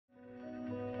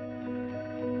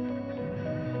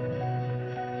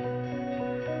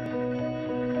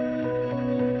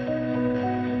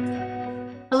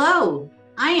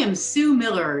am Sue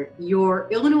Miller, your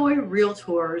Illinois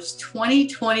Realtors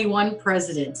 2021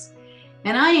 president,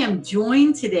 and I am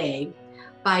joined today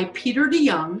by Peter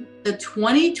DeYoung, the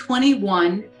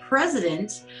 2021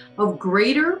 president of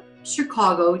Greater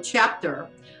Chicago chapter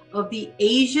of the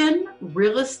Asian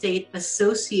Real Estate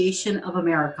Association of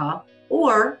America,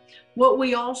 or what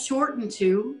we all shorten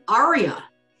to AREAA.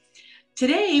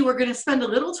 Today, we're going to spend a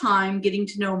little time getting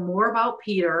to know more about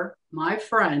Peter, my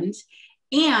friend,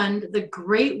 and the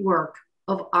great work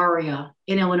of AREAA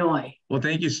in Illinois. Well,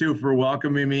 thank you, Sue, for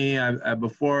welcoming me.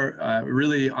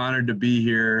 Really honored to be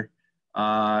here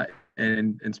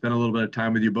and spend a little bit of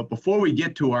time with you. But before we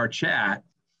get to our chat,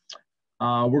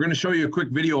 we're going to show you a quick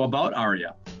video about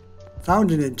AREAA.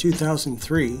 Founded in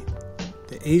 2003,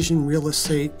 the Asian Real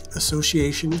Estate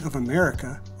Association of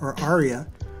America, or AREAA,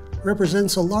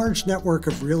 represents a large network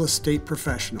of real estate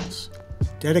professionals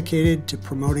dedicated to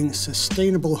promoting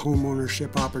sustainable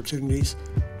homeownership opportunities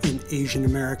in Asian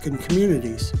American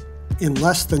communities. In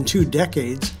less than 2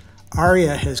 decades,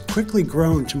 AREAA has quickly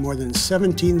grown to more than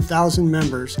 17,000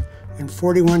 members and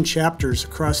 41 chapters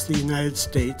across the United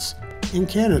States and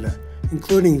Canada,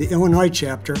 including the Illinois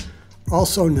chapter,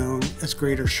 also known as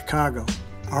Greater Chicago.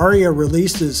 AREAA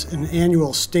releases an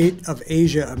annual State of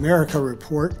Asia America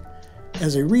report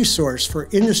as a resource for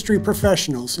industry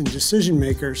professionals and decision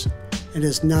makers, and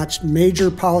has notched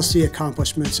major policy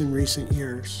accomplishments in recent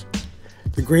years.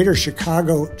 The Greater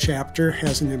Chicago chapter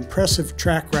has an impressive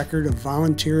track record of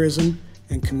volunteerism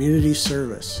and community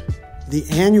service. The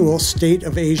annual State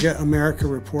of Asia America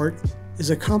report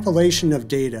is a compilation of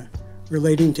data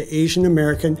relating to Asian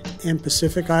American and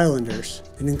Pacific Islanders.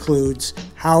 It includes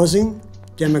housing,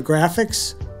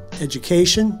 demographics,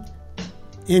 education,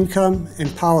 income,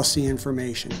 and policy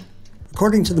information.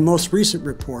 According to the most recent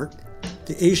report,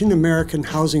 the Asian American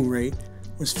housing rate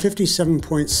was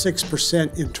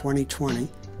 57.6% in 2020,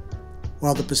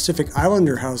 while the Pacific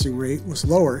Islander housing rate was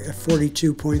lower at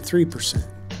 42.3%.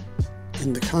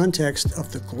 In the context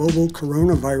of the global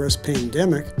coronavirus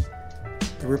pandemic,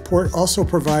 the report also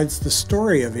provides the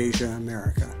story of Asia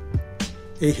America,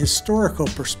 a historical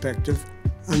perspective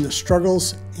on the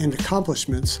struggles and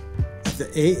accomplishments of the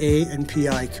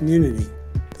AAPI community.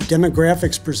 The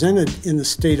demographics presented in the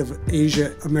State of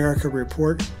Asia America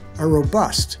report are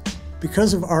robust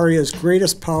because of AREAA's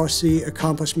greatest policy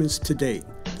accomplishments to date,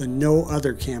 the No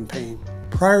Other campaign.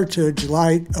 Prior to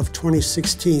July of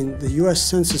 2016, the U.S.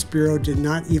 Census Bureau did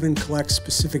not even collect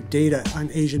specific data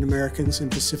on Asian Americans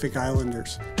and Pacific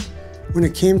Islanders. When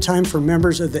it came time for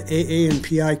members of the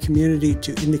AAPI community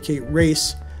to indicate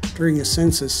race during a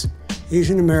census,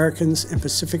 Asian Americans and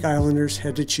Pacific Islanders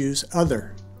had to choose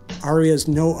Other. AREAA's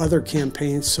No Other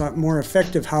campaign sought more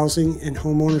effective housing and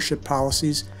homeownership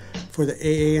policies for the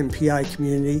AAPI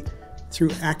community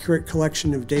through accurate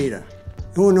collection of data.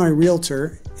 Illinois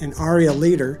Realtor and AREAA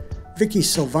leader Vicky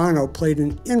Silvano played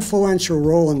an influential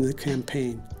role in the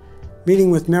campaign, meeting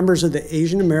with members of the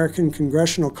Asian American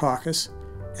Congressional Caucus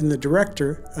and the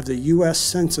director of the U.S.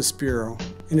 Census Bureau.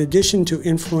 In addition to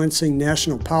influencing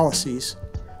national policies,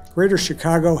 Greater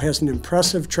Chicago has an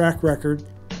impressive track record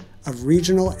of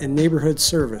regional and neighborhood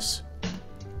service.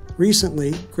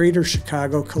 Recently, Greater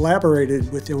Chicago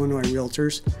collaborated with Illinois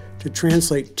Realtors to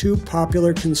translate 2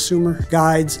 popular consumer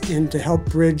guides and to help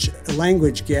bridge a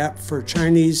language gap for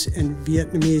Chinese and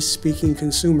Vietnamese-speaking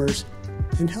consumers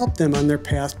and help them on their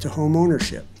path to home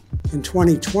ownership. In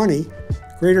 2020,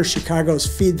 Greater Chicago's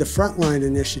Feed the Frontline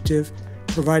initiative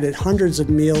provided hundreds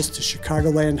of meals to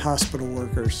Chicagoland hospital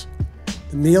workers.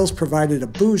 The meals provided a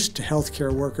boost to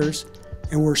healthcare workers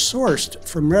and were sourced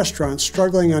from restaurants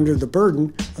struggling under the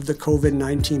burden of the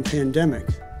COVID-19 pandemic.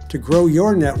 To grow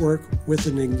your network with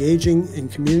an engaging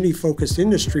and community-focused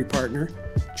industry partner,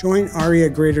 join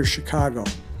AREAA Greater Chicago.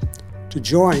 To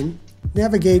join,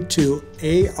 navigate to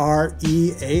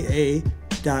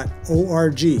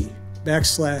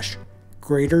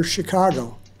areaa.org/Greater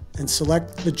Chicago and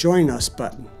select the Join Us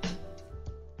button.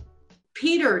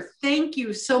 Peter, thank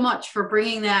you so much for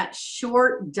bringing that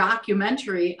short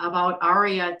documentary about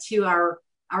AREAA to our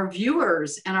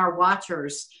viewers and our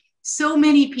watchers. So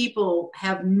many people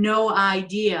have no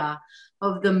idea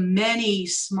of the many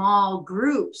small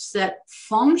groups that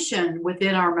function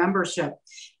within our membership.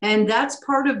 And that's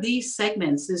part of these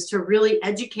segments, is to really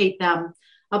educate them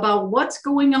about what's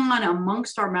going on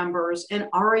amongst our members, and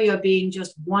AREAA being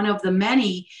just one of the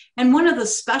many, and one of the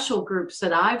special groups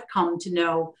that I've come to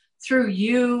know through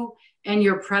you and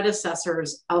your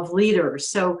predecessors of leaders.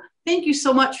 So thank you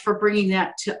so much for bringing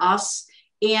that to us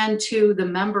and to the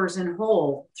members in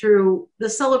whole through the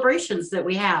celebrations that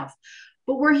we have.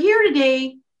 But we're here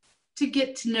today to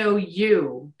get to know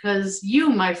you, because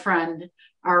you, my friend,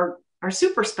 are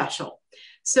super special.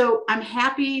 So I'm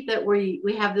happy that we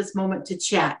have this moment to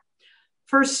chat.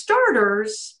 For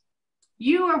starters,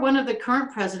 you are one of the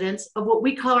current presidents of what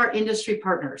we call our industry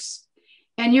partners.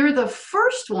 And you're the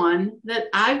first one that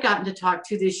I've gotten to talk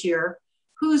to this year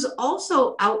who's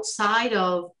also outside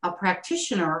of a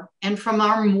practitioner and from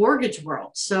our mortgage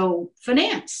world, so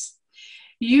finance.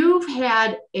 You've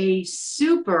had a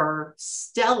super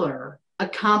stellar,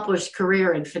 accomplished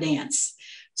career in finance.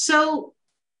 So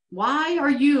why are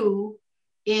you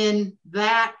in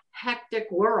that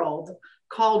hectic world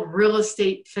called real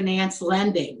estate finance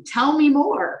lending? Tell me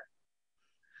more.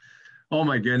 Oh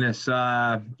my goodness.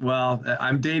 Well,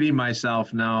 I'm dating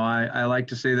myself now. I like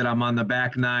to say that I'm on the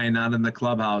back nine, not in the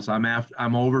clubhouse. I'm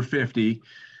over 50,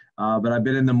 but I've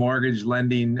been in the mortgage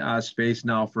lending space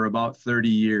now for about 30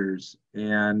 years.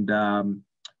 And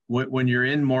when you're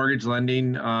in mortgage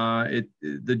lending,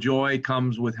 the joy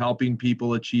comes with helping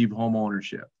people achieve home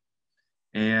ownership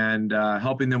and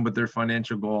helping them with their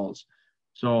financial goals.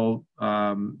 So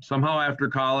somehow after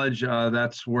college,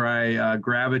 that's where I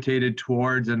gravitated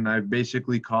towards, and I've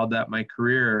basically called that my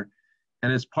career.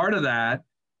 And as part of that,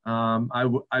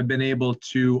 I've been able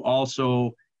to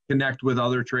also connect with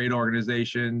other trade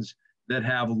organizations that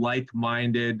have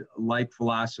like-minded, like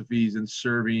philosophies in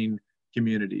serving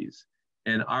communities.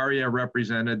 And AREAA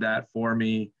represented that for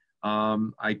me.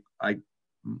 My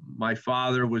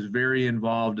father was very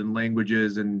involved in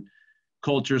languages and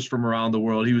cultures from around the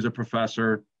world. He was a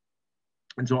professor.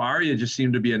 And so AREAA just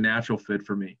seemed to be a natural fit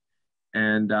for me.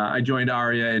 And I joined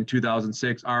AREAA in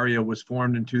 2006. AREAA was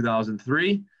formed in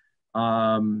 2003.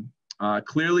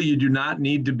 Clearly, you do not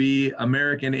need to be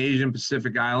American, Asian,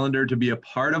 Pacific Islander to be a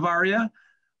part of AREAA.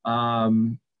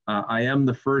 I am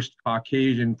the first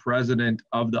Caucasian president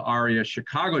of the AREAA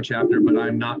Chicago chapter, but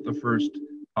I'm not the first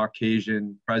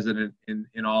Caucasian president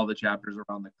in all the chapters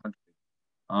around the country.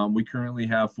 We currently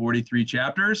have 43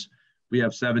 chapters. We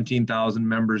have 17,000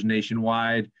 members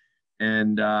nationwide,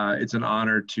 and it's an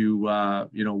honor to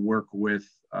work with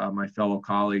my fellow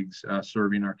colleagues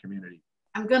serving our community.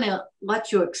 I'm going to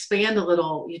let you expand a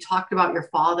little. You talked about your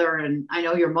father, and I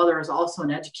know your mother is also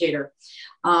an educator.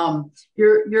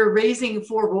 You're raising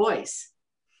 4 boys.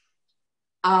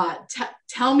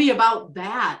 Tell me about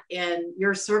that and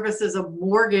your service as a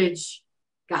mortgage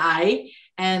guy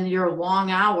and your long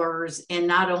hours, and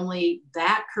not only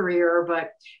that career,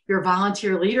 but your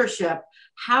volunteer leadership.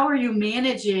 How are you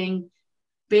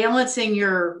balancing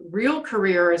your real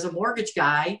career as a mortgage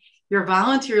guy, your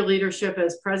volunteer leadership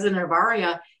as president of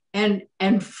AREAA,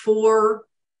 and four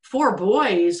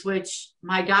boys, which,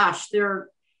 my gosh,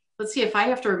 let's see if I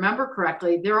have to remember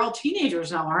correctly, they're all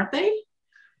teenagers now, aren't they?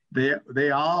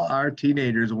 They all are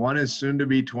teenagers. One is soon to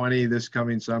be 20 this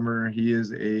coming summer. He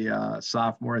is a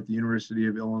sophomore at the University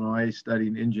of Illinois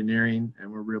studying engineering, and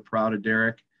we're real proud of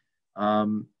Derek.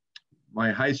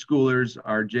 My high schoolers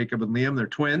are Jacob and Liam. They're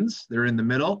twins. They're in the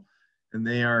middle, and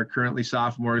they are currently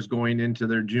sophomores going into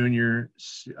their junior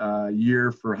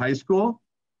year for high school,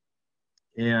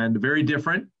 and very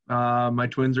different. My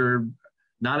twins are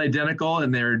not identical,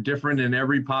 and they're different in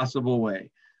every possible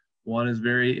way. One is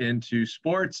very into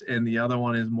sports, and the other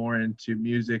one is more into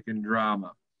music and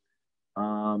drama.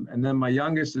 And then my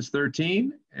youngest is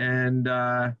 13, and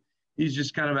he's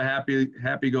just kind of a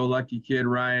happy-go-lucky kid,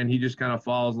 Ryan. He just kind of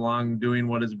follows along doing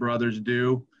what his brothers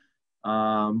do.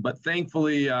 But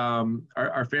thankfully,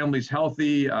 our family's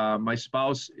healthy. My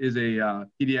spouse is a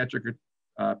pediatric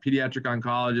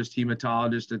oncologist,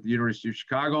 hematologist at the University of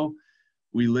Chicago.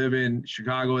 We live in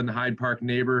Chicago in the Hyde Park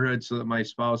neighborhood so that my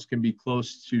spouse can be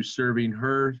close to serving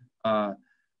her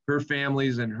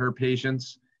families and her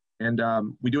patients. And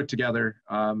we do it together.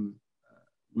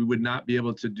 We would not be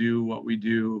able to do what we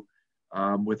do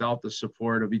without the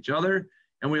support of each other.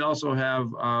 And we also have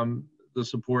the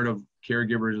support of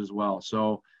caregivers as well.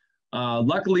 So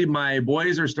luckily, my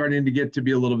boys are starting to get to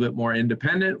be a little bit more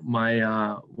independent.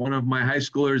 One of my high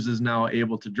schoolers is now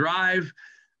able to drive.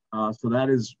 So that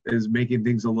is making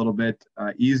things a little bit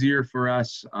easier for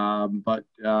us. But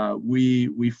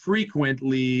we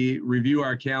frequently review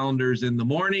our calendars in the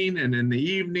morning and in the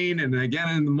evening and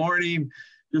again in the morning,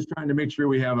 just trying to make sure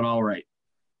we have it all right.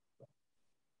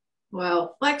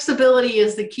 Well, flexibility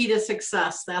is the key to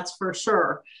success, that's for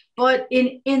sure. But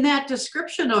in that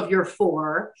description of your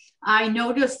 4, I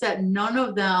noticed that none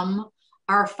of them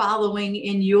are following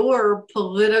in your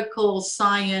political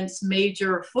science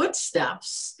major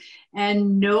footsteps.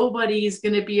 And nobody's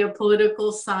going to be a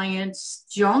political science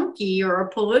junkie or a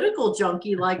political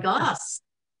junkie like us.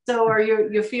 So are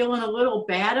you feeling a little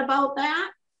bad about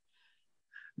that?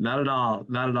 Not at all.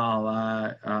 Not at all.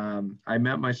 I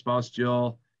met my spouse,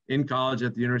 Jill, in college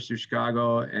at the University of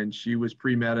Chicago, and she was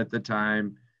pre-med at the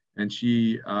time, and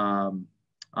she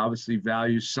obviously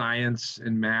values science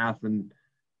and math, and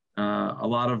a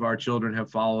lot of our children have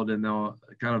followed in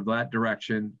kind of that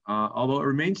direction. Although it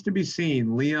remains to be seen,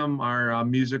 Liam, our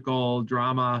musical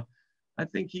drama, I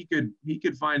think he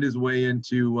could find his way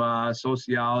into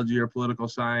sociology or political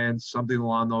science, something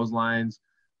along those lines.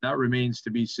 That remains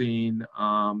to be seen.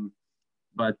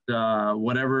 But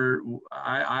whatever,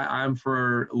 I'm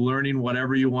for learning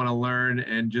whatever you want to learn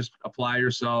and just apply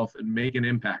yourself and make an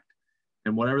impact.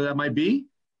 And whatever that might be,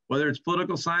 whether it's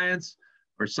political science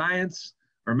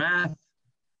or math,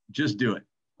 just do it.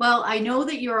 Well, I know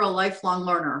that you're a lifelong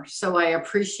learner, so I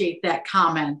appreciate that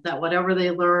comment that whatever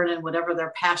they learn and whatever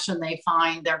their passion they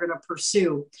find, they're going to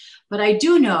pursue. But I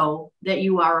do know that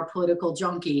you are a political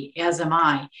junkie, as am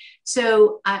I.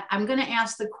 So I'm going to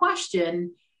ask the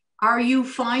question, are you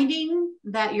finding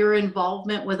that your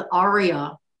involvement with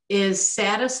AREAA is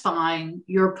satisfying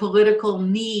your political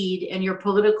need and your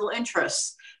political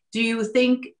interests? Do you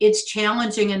think it's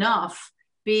challenging enough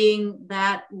being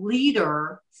that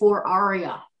leader for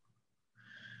AREAA?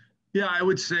 Yeah, I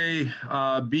would say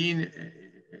being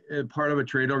a part of a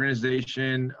trade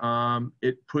organization,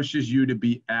 it pushes you to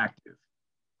be active,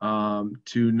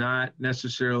 to not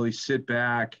necessarily sit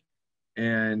back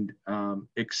and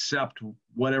accept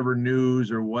whatever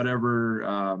news or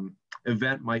whatever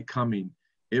event might coming.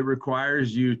 It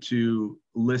requires you to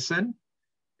listen.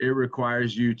 It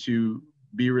requires you to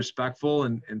be respectful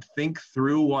and think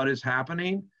through what is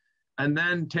happening and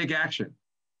then take action.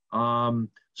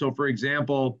 So for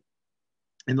example,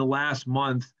 in the last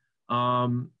month,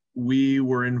 we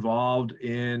were involved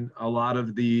in a lot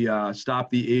of the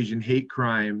Stop the Asian Hate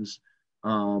Crimes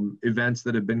events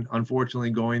that have been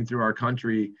unfortunately going through our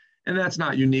country. And that's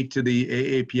not unique to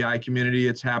the AAPI community.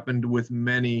 It's happened with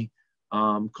many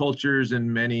cultures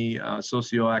and many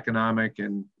socioeconomic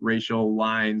and racial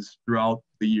lines throughout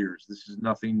the years. This is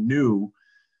nothing new,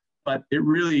 but it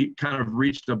really kind of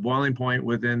reached a boiling point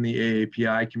within the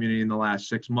AAPI community in the last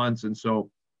 6 months. And so,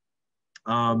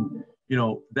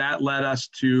 that led us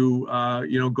to,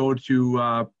 go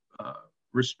to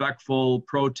respectful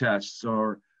protests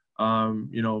or,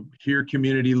 hear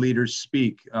community leaders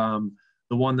speak.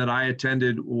 The one that I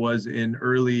attended was in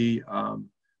early,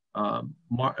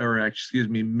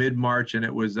 mid-March, and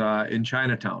it was in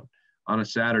Chinatown on a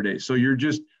Saturday. So you're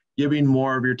just giving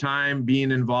more of your time, being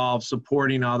involved,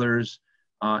 supporting others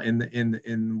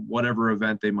in whatever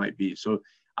event they might be. So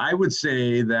I would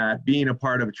say that being a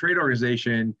part of a trade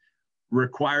organization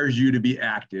requires you to be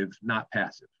active, not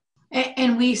passive.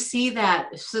 And we see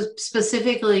that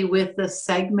specifically with the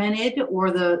segmented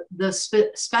or the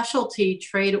specialty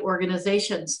trade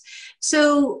organizations.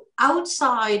 So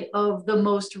outside of the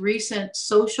most recent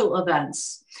social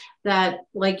events that,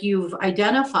 like you've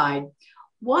identified,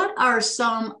 what are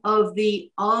some of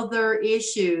the other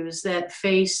issues that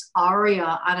face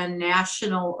AREAA on a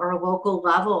national or local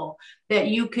level that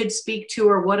you could speak to,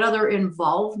 or what other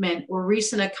involvement or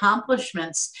recent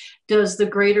accomplishments does the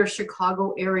Greater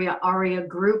Chicago Area AREAA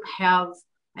group have,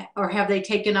 or have they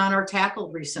taken on or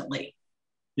tackled recently?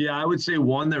 Yeah, I would say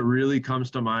one that really comes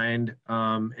to mind,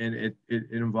 and it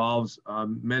involves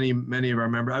many of our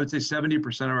members. I would say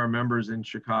 70% of our members in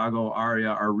Chicago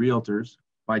AREAA are realtors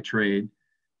by trade.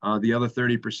 The other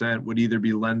 30% would either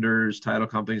be lenders, title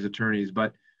companies, attorneys.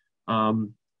 But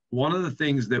one of the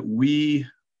things that we,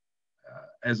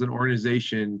 as an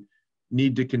organization,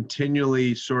 need to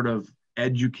continually sort of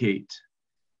educate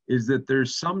is that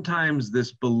there's sometimes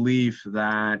this belief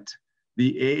that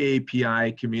the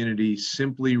AAPI community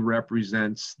simply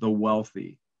represents the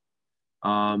wealthy.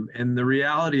 And the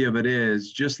reality of it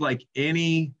is, just like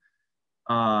any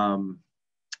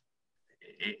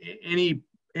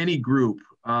group,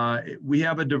 we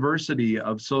have a diversity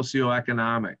of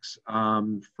socioeconomics,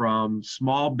 from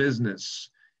small business,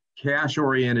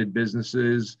 cash-oriented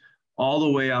businesses, all the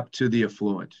way up to the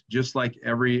affluent, just like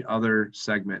every other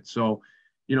segment. So,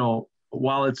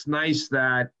 while it's nice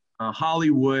that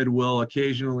Hollywood will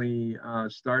occasionally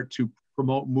start to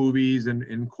promote movies and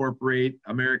incorporate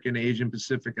American, Asian,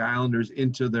 Pacific Islanders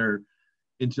into their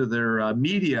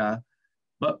media,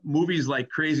 but movies like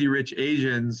Crazy Rich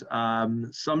Asians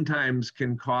sometimes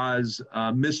can cause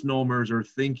misnomers, or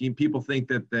people think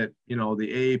that the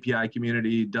AAPI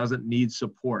community doesn't need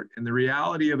support. And the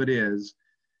reality of it is,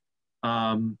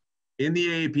 in the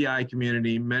AAPI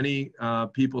community, many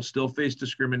people still face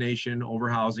discrimination over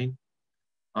housing.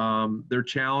 They're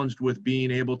challenged with being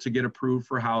able to get approved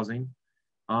for housing,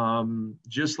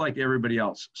 just like everybody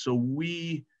else. So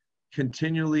we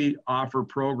continually offer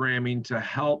programming to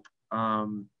help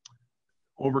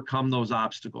overcome those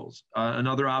obstacles.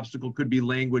 Another obstacle could be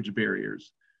language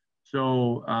barriers.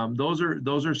 So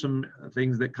those are some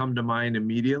things that come to mind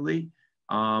immediately.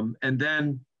 And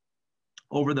then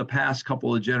over the past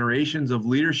couple of generations of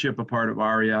leadership a part of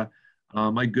AREAA,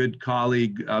 my good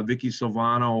colleague, Vicky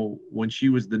Silvano, when she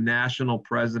was the national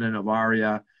president of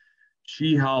AREAA,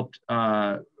 she helped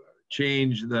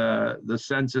change the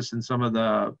census and some of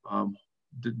the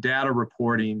data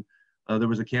reporting. There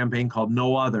was a campaign called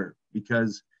No Other,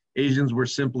 because Asians were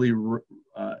simply,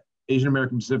 Asian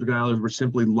American Pacific Islanders were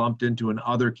simply lumped into an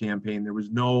other campaign. There was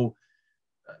no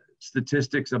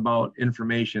statistics about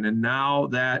information. And now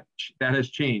that has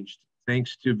changed,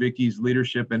 thanks to Vicky's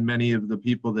leadership and many of the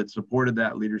people that supported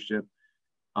that leadership.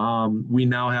 We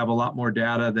now have a lot more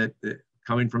data that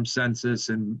coming from census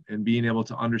and being able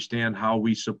to understand how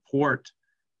we support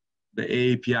the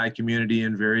AAPI community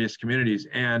in various communities.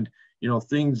 And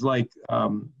things like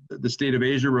the State of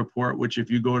Asia report, which if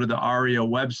you go to the AREAA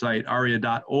website,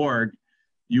 areaa.org,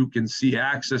 you can see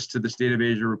access to the State of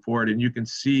Asia report, and you can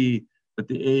see that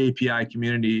the AAPI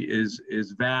community is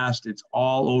vast. It's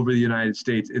all over the United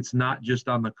States. It's not just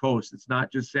on the coast. It's not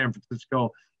just San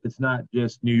Francisco. It's not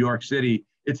just New York City.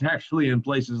 It's actually in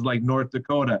places like North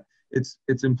Dakota. It's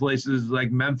in places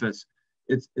like Memphis.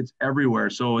 It's everywhere.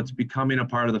 So it's becoming a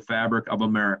part of the fabric of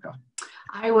America.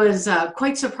 I was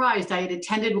quite surprised. I had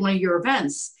attended one of your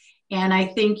events, and I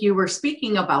think you were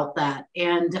speaking about that,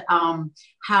 and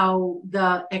how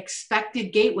the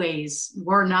expected gateways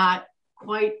were not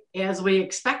quite as we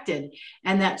expected,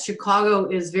 and that Chicago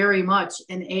is very much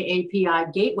an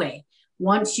AAPI gateway.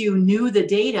 Once you knew the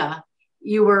data,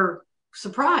 you were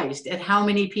surprised at how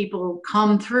many people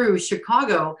come through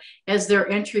Chicago as their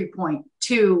entry point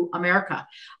to America.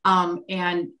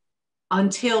 And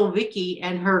until Vicky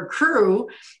and her crew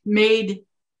made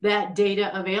that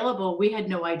data available, we had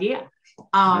no idea.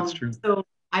 That's true. So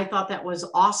I thought that was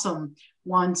awesome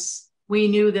once we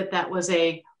knew that that was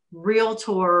a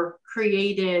Realtor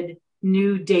created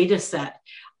new data set.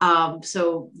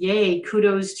 So yay,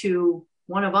 kudos to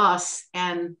one of us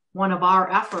and one of our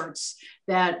efforts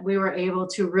that we were able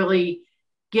to really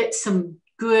get some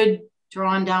good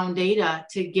drawn down data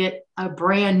to get a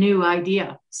brand new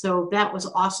idea. So that was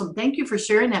awesome. Thank you for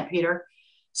sharing that, Peter.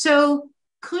 So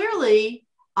clearly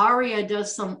AREAA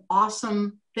does some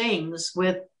awesome things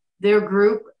with their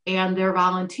group and their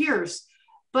volunteers,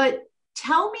 but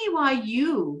tell me why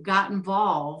you got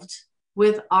involved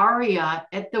with AREAA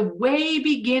at the way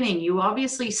beginning. You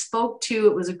obviously spoke to,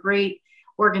 it was a great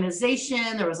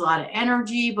organization, there was a lot of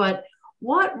energy, but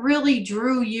what really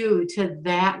drew you to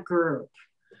that group?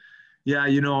 Yeah,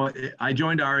 I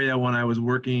joined AREAA when I was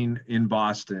working in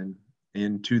Boston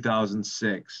in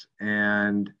 2006.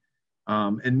 And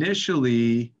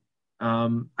initially,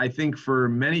 I think for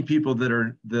many people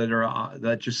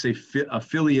that just say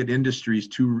affiliate industries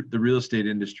to the real estate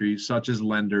industry, such as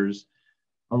lenders,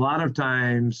 a lot of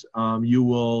times you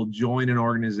will join an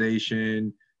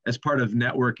organization as part of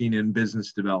networking and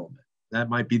business development. That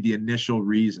might be the initial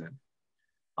reason.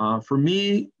 For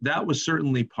me, that was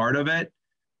certainly part of it,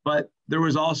 but there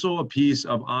was also a piece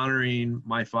of honoring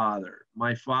my father.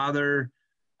 My father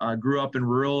grew up in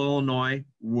rural Illinois,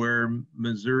 where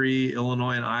Missouri,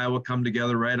 Illinois, and Iowa come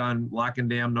together right on Lock and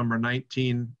Dam number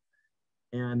 19.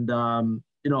 And,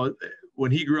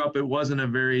 when he grew up, it wasn't a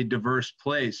very diverse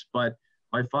place, but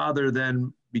my father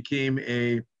then became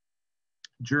a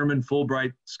German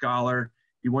Fulbright scholar.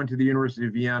 He went to the University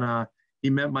of Vienna.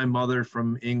 He met my mother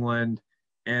from England,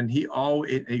 and he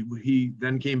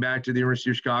then came back to the University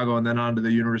of Chicago and then on to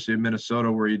the University of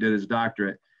Minnesota, where he did his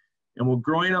doctorate. And well,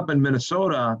 growing up in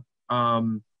Minnesota,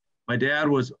 my dad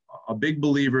was a big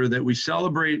believer that we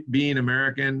celebrate being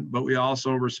American, but we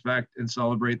also respect and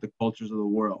celebrate the cultures of the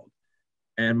world.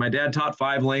 And my dad taught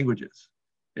 5 languages.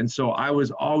 And so I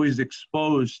was always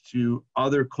exposed to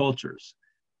other cultures.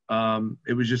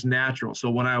 It was just natural. So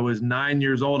when I was 9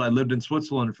 years old, I lived in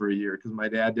Switzerland for a year because my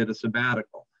dad did a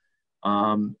sabbatical.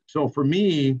 So for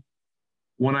me,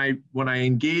 when I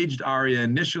engaged AREAA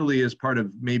initially as part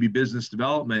of maybe business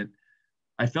development,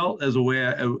 I felt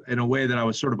in a way that I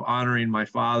was sort of honoring my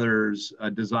father's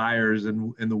desires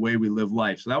and the way we live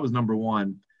life. So that was number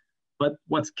one. But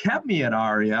what's kept me at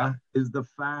AREAA is the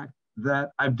fact that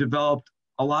I've developed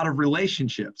a lot of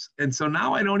relationships. And so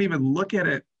now I don't even look at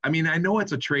it. I mean, I know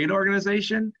it's a trade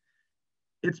organization.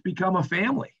 It's become a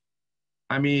family.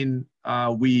 I mean,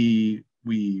 we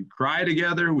cry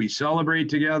together, we celebrate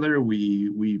together,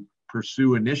 we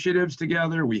pursue initiatives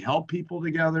together, we help people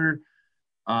together.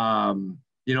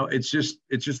 It's just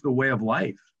the way of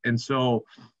life. And so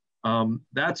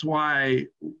that's why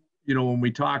when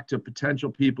we talk to potential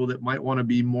people that might want to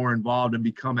be more involved and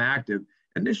become active,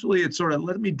 initially it's sort of,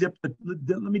 let me dip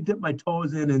my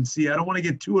toes in and see. I don't want to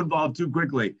get too involved too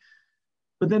quickly,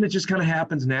 but then it just kind of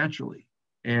happens naturally.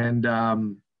 And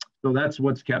so that's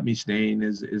what's kept me staying,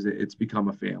 is it's become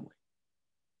a family.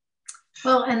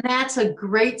 Well, and that's a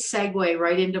great segue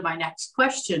right into my next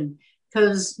question,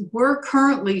 because we're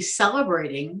currently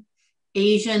celebrating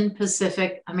Asian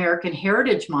Pacific American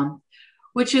Heritage Month,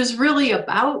 which is really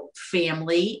about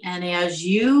family. And as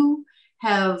you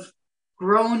have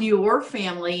grown your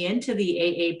family into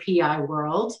the AAPI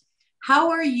world,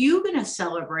 how are you going to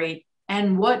celebrate,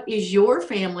 and what is your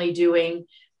family doing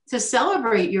to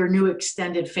celebrate your new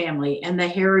extended family and the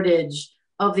heritage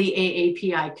of the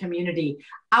AAPI community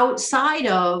outside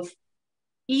of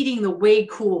eating the way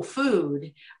cool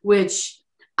food, which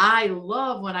I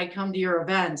love when I come to your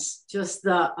events, just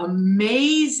the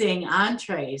amazing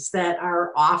entrees that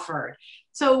are offered.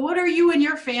 So what are you and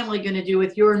your family going to do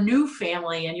with your new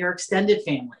family and your extended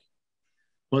family?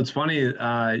 Well, it's funny.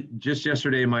 Just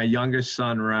yesterday, my youngest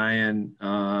son, Ryan,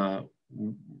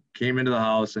 came into the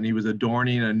house and he was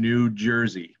adorning a new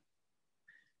jersey.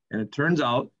 And it turns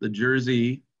out the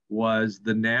jersey was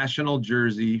the national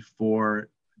jersey for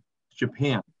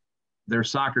Japan, their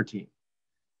soccer team.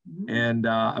 And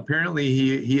apparently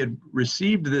he had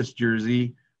received this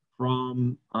jersey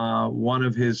from one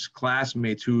of his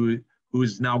classmates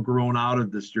who's now grown out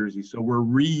of this jersey. So we're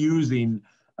reusing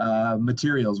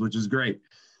materials, which is great.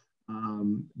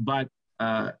 But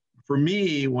for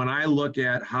me, when I look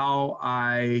at how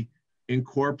I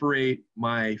incorporate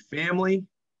my family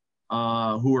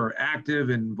who are active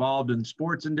and involved in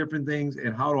sports and different things,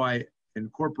 and how do I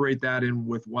incorporate that in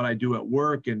with what I do at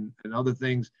work and other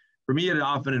things, for me, it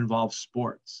often involves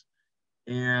sports.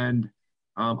 And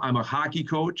I'm a hockey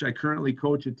coach. I currently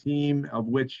coach a team of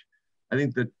which I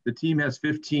think that the team has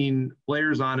 15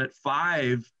 players on it.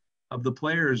 5 of the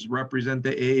players represent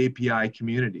the AAPI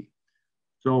community.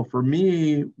 So for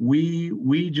me,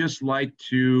 we just like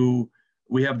to,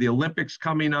 we have the Olympics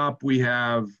coming up. We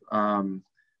have,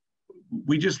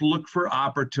 we just look for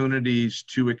opportunities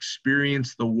to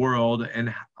experience the world.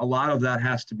 And a lot of that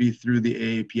has to be through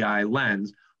the AAPI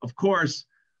lens. Of course,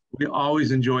 we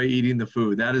always enjoy eating the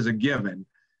food. That is a given.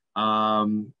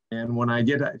 And when I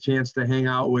get a chance to hang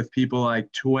out with people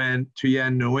like Tuyen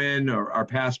Nguyen, or our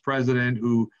past president,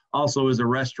 who also is a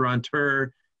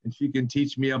restaurateur, and she can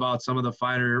teach me about some of the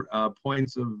finer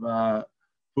points of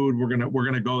food, we're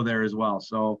gonna go there as well.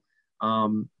 So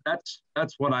that's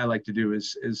what I like to do,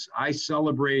 is I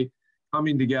celebrate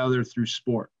coming together through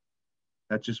sport.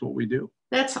 That's just what we do.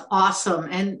 That's awesome.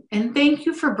 And thank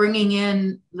you for bringing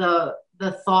in the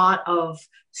thought of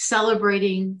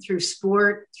celebrating through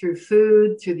sport, through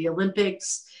food, through the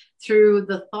Olympics, through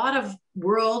the thought of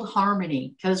world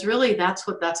harmony, because really that's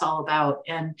what that's all about.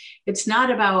 And it's not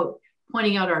about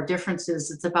pointing out our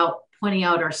differences. It's about pointing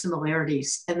out our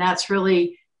similarities. And it's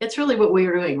really what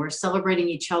we're doing. We're celebrating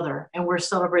each other, and we're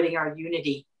celebrating our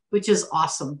unity, which is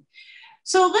awesome.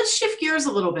 So let's shift gears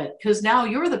a little bit, because now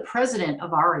you're the president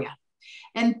of AREAA.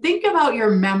 And think about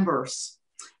your members.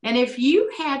 And if you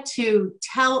had to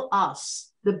tell us,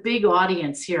 the big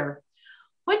audience here,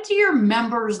 what do your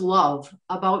members love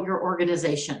about your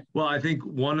organization? Well, I think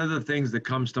one of the things that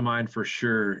comes to mind for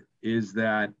sure is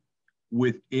that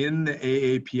within the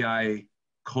AAPI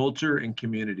culture and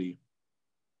community,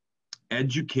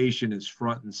 education is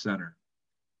front and center.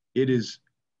 It is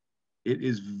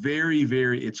very,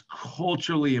 very, it's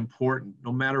culturally important.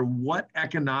 No matter what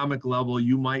economic level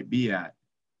you might be at,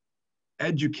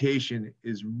 education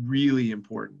is really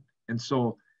important. And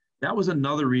so that was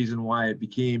another reason why it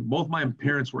became, both my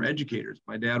parents were educators.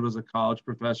 My dad was a college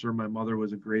professor. My mother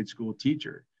was a grade school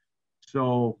teacher.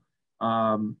 So,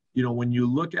 when you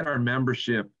look at our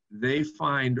membership, they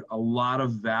find a lot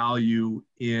of value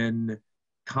in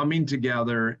coming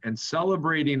together and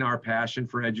celebrating our passion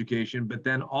for education, but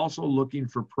then also looking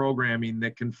for programming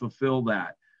that can fulfill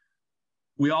that.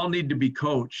 We all need to be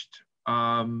coached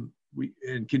and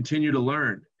continue to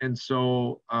learn. And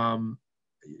so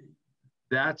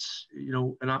that's,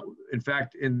 in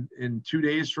fact, in 2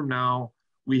 days from now,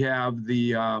 we have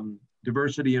the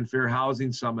Diversity and Fair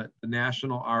Housing Summit, the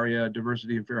National AREAA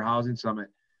Diversity and Fair Housing Summit.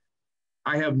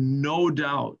 I have no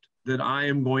doubt that I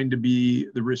am going to be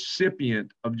the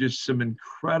recipient of just some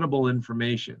incredible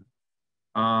information.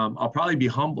 I'll probably be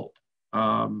humbled.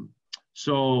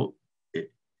 So,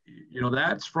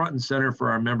 that's front and center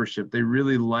for our membership. They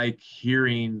really like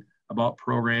hearing about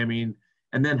programming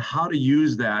and then how to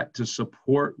use that to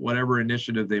support whatever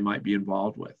initiative they might be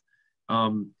involved with.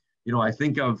 I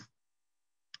think of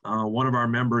one of our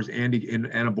members, Andy,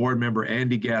 and a board member,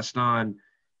 Andy Gaston.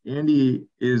 Andy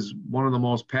is one of the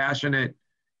most passionate,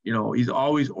 you know, he's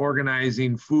always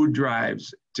organizing food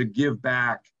drives to give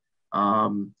back.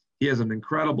 He has an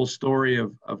incredible story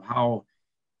of how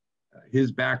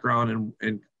his background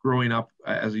and growing up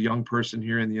as a young person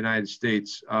here in the United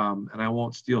States. And I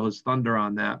won't steal his thunder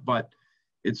on that, but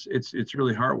it's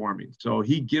really heartwarming. So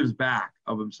he gives back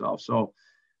of himself. So,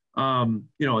 you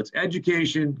know, it's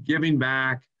education, giving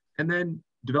back, and then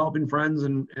developing friends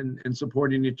and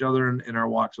supporting each other in our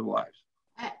walks of lives.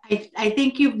 I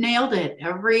think you've nailed it.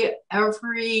 Every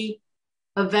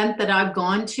event that I've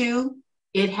gone to,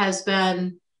 it has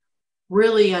been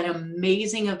really an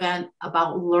amazing event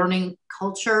about learning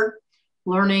culture,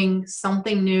 learning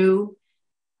something new,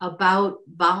 about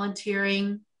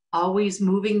volunteering, always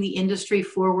moving the industry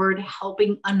forward,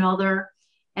 helping another,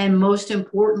 and most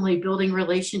importantly, building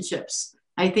relationships.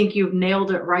 I think you've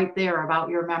nailed it right there about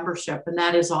your membership, and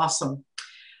that is awesome.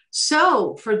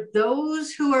 So for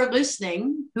those who are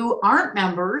listening who aren't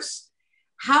members,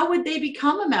 how would they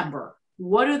become a member?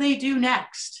 What do they do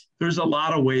next? There's a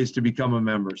lot of ways to become a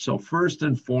member. So first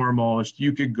and foremost,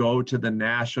 you could go to the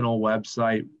national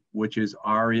website, which is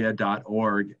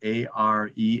AREAA.org,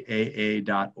 AREAA.org.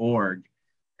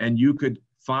 And you could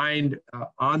find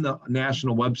on the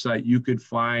national website, you could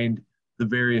find the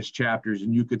various chapters,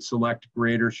 and you could select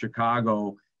Greater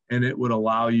Chicago, and it would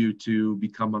allow you to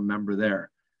become a member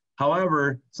there.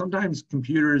 However, sometimes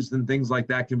computers and things like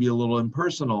that can be a little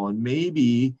impersonal, and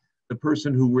maybe the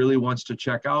person who really wants to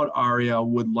check out AREAA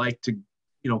would like to,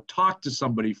 you know, talk to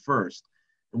somebody first.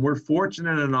 And we're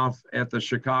fortunate enough at the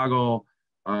Chicago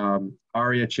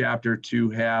AREAA chapter to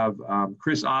have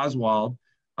Chris Oswald.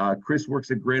 Chris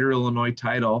works at Greater Illinois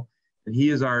Title, and he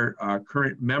is our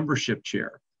current membership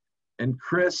chair. And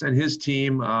Chris and his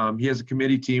team, he has a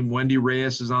committee team. Wendy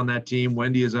Reyes is on that team.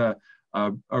 Wendy is a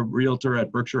realtor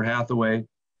at Berkshire Hathaway.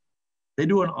 They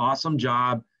do an awesome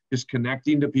job just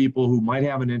connecting to people who might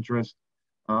have an interest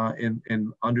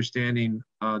in understanding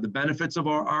the benefits of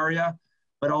our AREAA,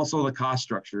 but also the cost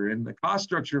structure. And the cost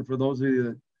structure, for those of you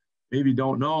that maybe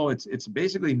don't know, it's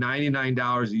basically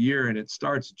 $99 a year, and it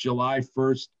starts July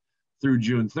 1st through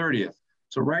June 30th.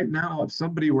 So right now, if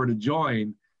somebody were to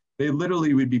join, they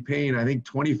literally would be paying, I think,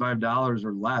 $25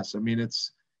 or less. I mean,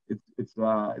 it's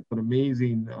an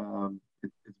amazing,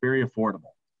 it's very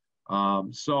affordable.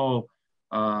 So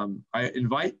I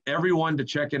invite everyone to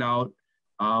check it out.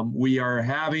 We'll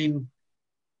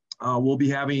be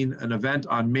having an event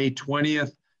on May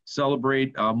 20th,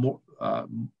 celebrate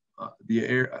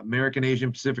the American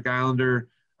Asian Pacific Islander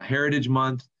Heritage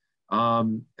Month.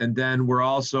 And then we're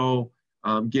also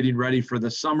getting ready for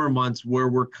the summer months, where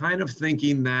we're kind of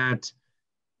thinking that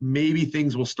maybe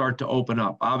things will start to open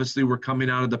up. Obviously, we're coming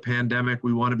out of the pandemic.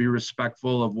 We want to be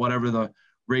respectful of whatever the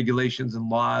regulations and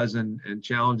laws and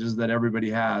challenges that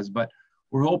everybody has. But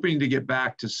we're hoping to get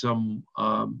back to some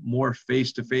more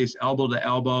face-to-face,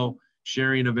 elbow-to-elbow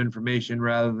sharing of information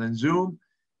rather than Zoom.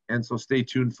 And so stay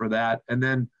tuned for that. And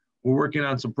then we're working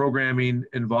on some programming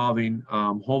involving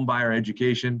home buyer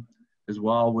education as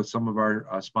well with some of our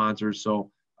sponsors. So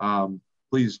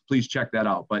please check that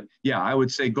out. But yeah, I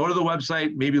would say go to the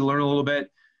website, maybe learn a little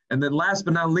bit. And then last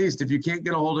but not least, if you can't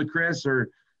get a hold of Chris, or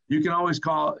you can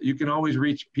always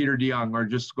reach Peter DeYoung, or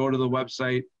just go to the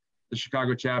website, the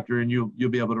Chicago chapter, and you'll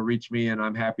be able to reach me, and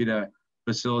I'm happy to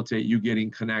facilitate you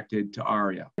getting connected to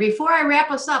AREAA. Before I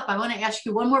wrap us up, I want to ask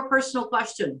you one more personal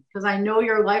question, because I know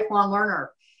you're a lifelong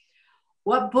learner.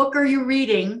 What book are you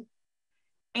reading?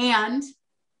 And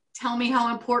tell me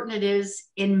how important it is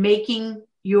in making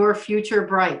your future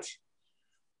bright.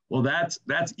 Well, that's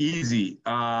easy.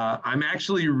 I'm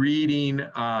actually reading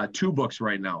 2 books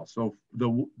right now. So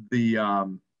the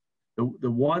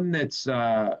one that's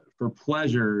for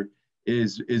pleasure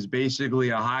is basically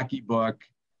a hockey book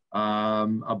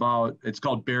about, it's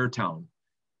called Beartown,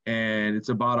 and it's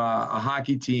about a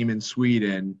hockey team in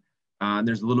Sweden.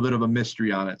 There's a little bit of a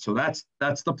mystery on it. So that's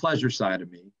the pleasure side of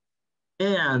me.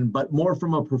 But more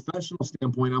from a professional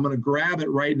standpoint, I'm going to grab it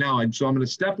right now. And so I'm going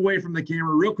to step away from the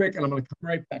camera real quick, and I'm going to come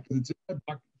right back, because it's in my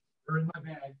bucket or in my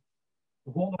bag.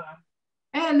 So hold on.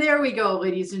 And there we go,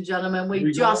 ladies and gentlemen.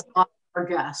 We just lost our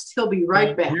guest. He'll be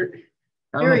right back.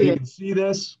 I don't know if you can see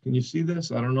this. Can you see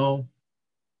this? I don't know.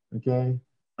 Okay.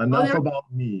 Enough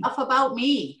about me. Enough about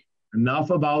me. Enough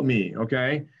about me.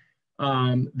 Okay.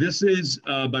 This is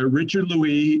by Richard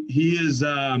Louis. He is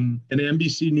an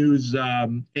NBC News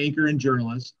anchor and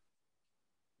journalist.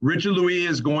 Richard Louis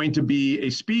is going to be a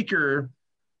speaker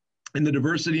in the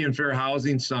Diversity and Fair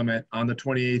Housing Summit on the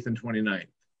 28th and 29th.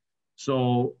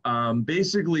 So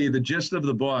basically the gist of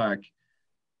the book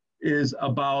is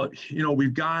about,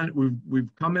 we've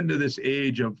come into this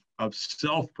age of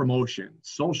self-promotion,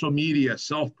 social media,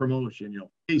 self-promotion,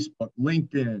 Facebook,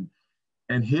 LinkedIn,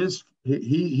 and he's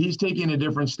taking a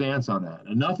different stance on that.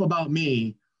 Enough about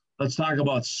me. Let's talk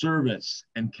about service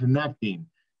and connecting.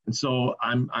 And so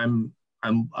I'm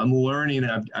learning.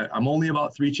 I'm only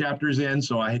about 3 chapters in,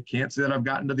 so I can't say that I've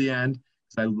gotten to the end.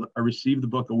 I received the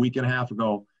book a week and a half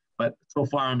ago, but so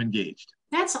far I'm engaged.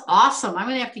 That's awesome. I'm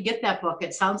going to have to get that book.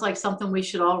 It sounds like something we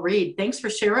should all read. Thanks for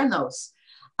sharing those.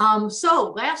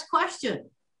 So last question.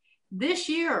 This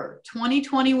year,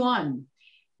 2021,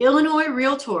 Illinois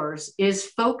Realtors is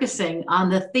focusing on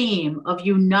the theme of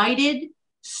united,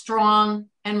 strong,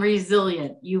 and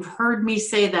resilient. You've heard me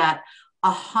say that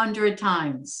 100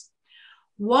 times.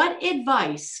 What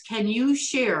advice can you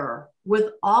share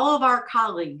with all of our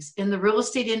colleagues in the real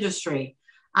estate industry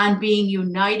on being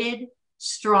united,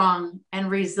 strong, and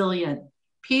resilient?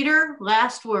 Peter,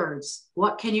 last words.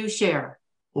 What can you share?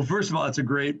 Well, first of all, it's a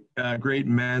great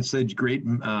message, great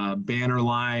banner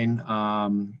line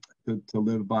to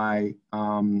live by.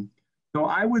 So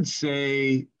I would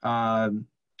say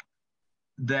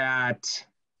that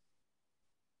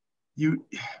you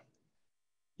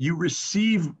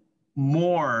receive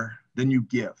more than you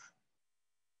give.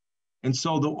 And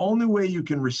so the only way you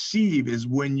can receive is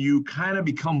when you kind of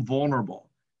become vulnerable.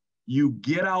 You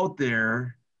get out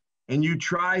there and you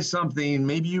try something.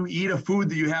 Maybe you eat a food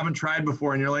that you haven't tried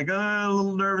before and you're like, oh, a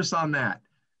little nervous on that.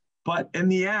 But in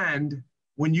the end,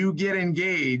 when you get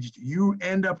engaged, you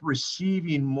end up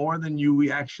receiving more than you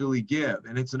actually give.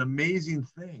 And it's an amazing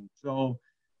thing. So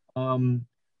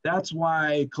that's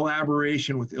why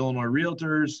collaboration with Illinois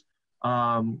Realtors,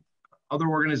 other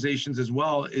organizations as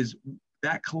well, is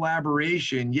that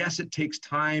collaboration. Yes, it takes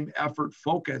time, effort,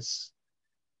 focus,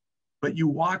 but you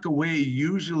walk away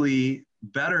usually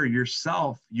better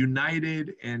yourself,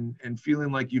 united and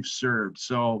feeling like you've served.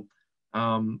 So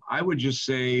I would just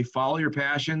say follow your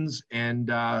passions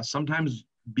and sometimes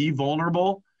be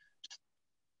vulnerable.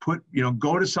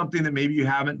 Go to something that maybe you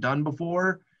haven't done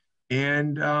before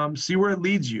and see where it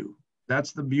leads you.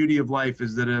 That's the beauty of life,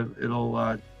 is that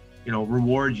it'll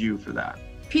reward you for that.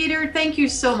 Peter, thank you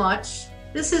so much.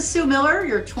 This is Sue Miller,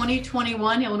 your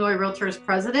 2021 Illinois Realtors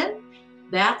President.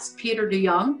 That's Peter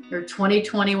DeYoung, your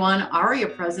 2021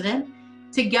 AREAA President.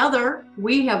 Together,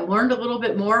 we have learned a little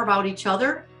bit more about each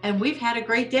other, and we've had a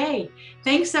great day.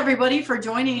 Thanks, everybody, for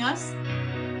joining us.